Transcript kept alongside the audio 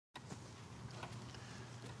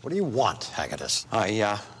What do you want, Haggadis?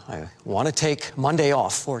 I want to take Monday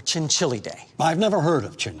off for Chinchilli Day. I've never heard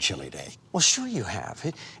of Chinchilli Day. Well, sure you have.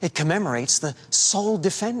 It commemorates the sole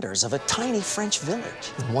defenders of a tiny French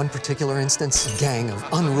village. In one particular instance, a gang of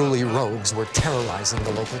unruly rogues were terrorizing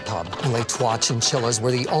the local pub. And Les Trois Chinchillas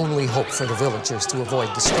were the only hope for the villagers to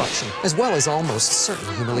avoid destruction, as well as almost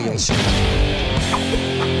certain humiliation.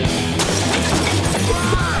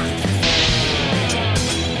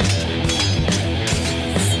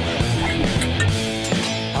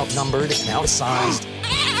 Outnumbered and outsized,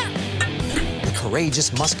 the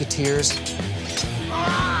courageous musketeers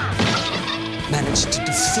managed to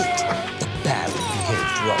defeat the badly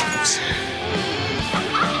behaved rogues.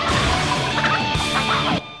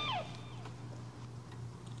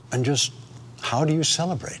 And just how do you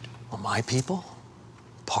celebrate? Well, my people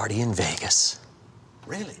party in Vegas.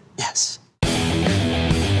 Really? Yes.